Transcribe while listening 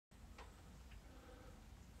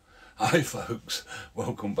Hi folks,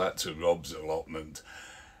 welcome back to Rob's Allotment.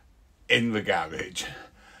 In the garage,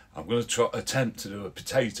 I'm going to attempt to do a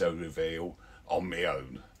potato reveal on my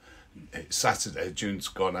own. It's Saturday, June's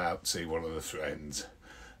gone out to see one of the friends,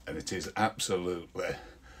 and it is absolutely,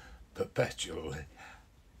 perpetually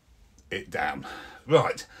it down.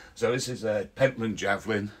 Right, so this is a Pentland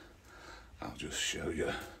Javelin. I'll just show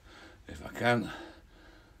you if I can.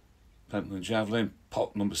 Pentland Javelin,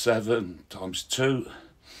 pot number 7 times 2.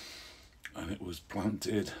 And it was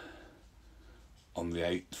planted on the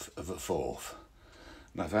 8th of the 4th.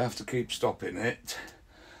 Now if I have to keep stopping it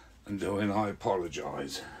and doing, I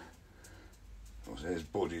apologise. There's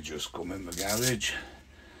Buddy just come in the garage.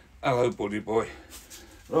 Hello Buddy boy.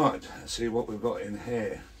 Right, let's see what we've got in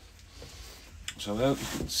here. So I hope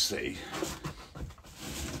you can see.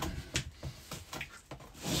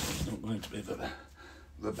 It's not going to be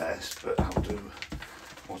the best, but I'll do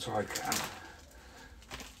what I can.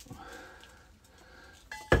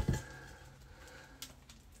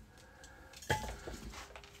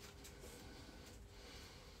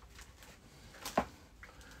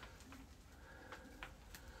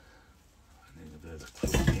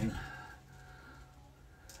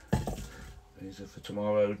 These are for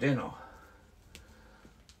tomorrow dinner.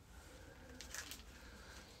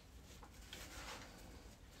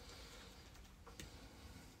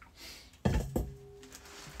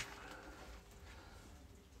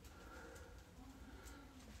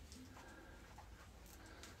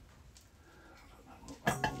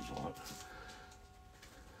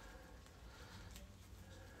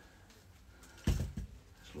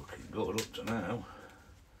 It's looking good up to now.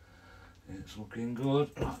 It's looking good.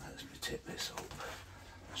 Right, let's tip this up.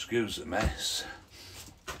 Excuse the mess.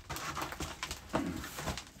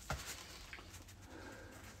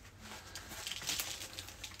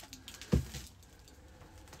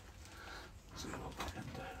 See what we can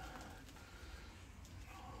do.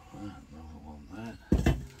 Right, another one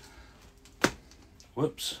there.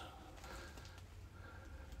 Whoops.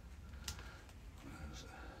 There's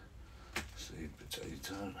a seed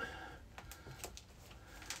potato.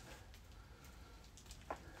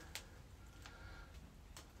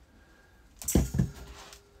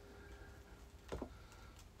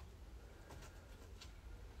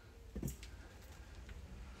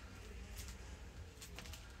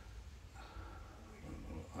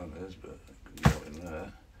 But it can go in there.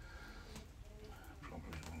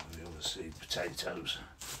 Probably one of the other seed potatoes.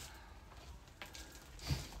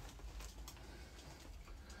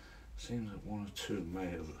 Seems that 1 or 2 may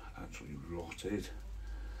have actually rotted.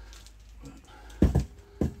 But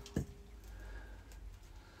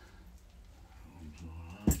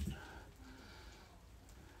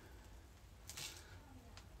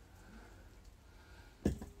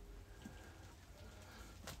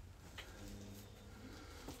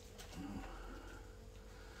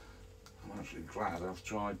I'm actually glad I've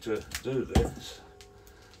tried to do this.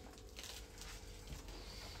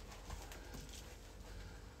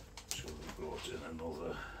 Should have brought in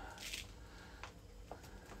another.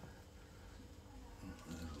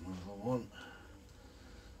 There's another one.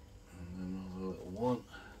 And another little one.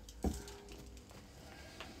 And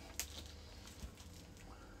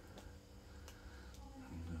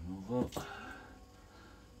another.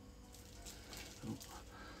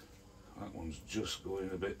 That one's just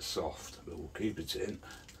going a bit soft, but we'll keep it in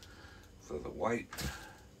for the weight.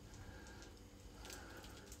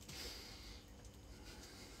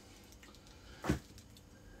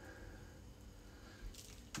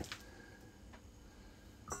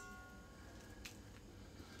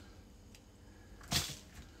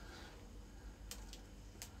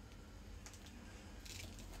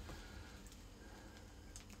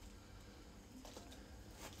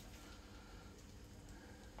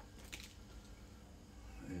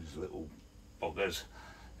 Little buggers.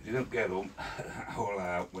 If you don't get them all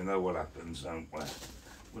out, we know what happens, don't we?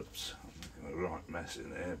 Whoops, I'm making a right mess in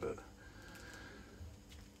here, but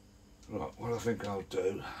right, what I think I'll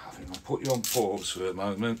do, I think I'll put you on pause for a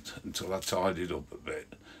moment until I tidy it up a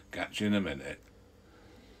bit. Catch you in a minute.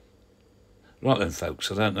 Right then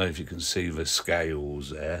folks, I don't know if you can see the scales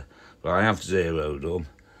there, but I have zeroed them.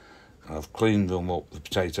 I've cleaned them up, the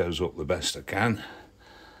potatoes up the best I can.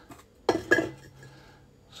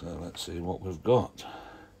 So let's see what we've got.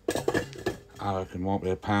 I reckon might be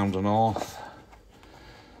 £1.5 pounds.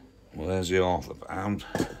 Well, there's your £0.5 pound.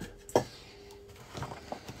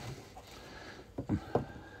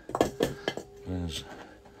 There's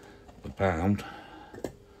the pound.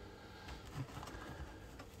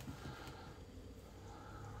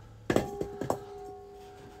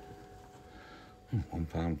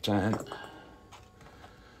 £1.10.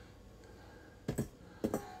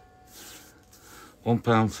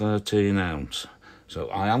 £1.13 ounce. So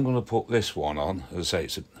I am going to put this one on. As I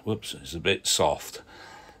say, it's a bit soft,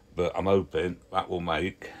 but I'm hoping that will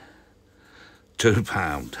make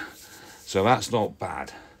 £2. So that's not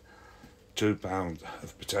bad. £2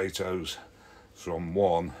 of potatoes from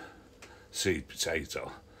one seed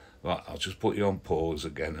potato. Right, I'll just put you on pause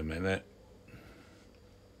again a minute.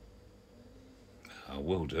 I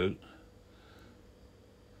will do.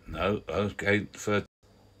 No, okay,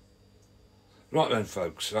 right then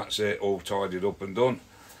folks, that's it, all tidied up and done.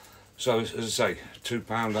 So as I say,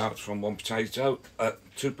 £2 out from one potato,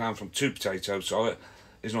 £2 from two potatoes, sorry,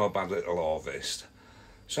 is not a bad little harvest.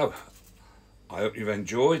 So, I hope you've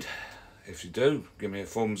enjoyed. If you do, give me a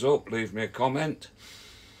thumbs up, leave me a comment.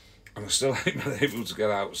 And I still ain't been able to get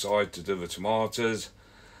outside to do the tomatoes.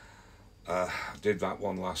 I did that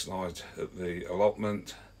one last night at the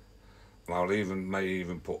allotment. And I'll may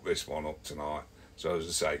even put this one up tonight. So as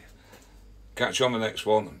I say, catch you on the next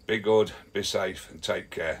one. Be good, be safe and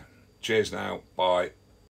take care. Cheers now, bye.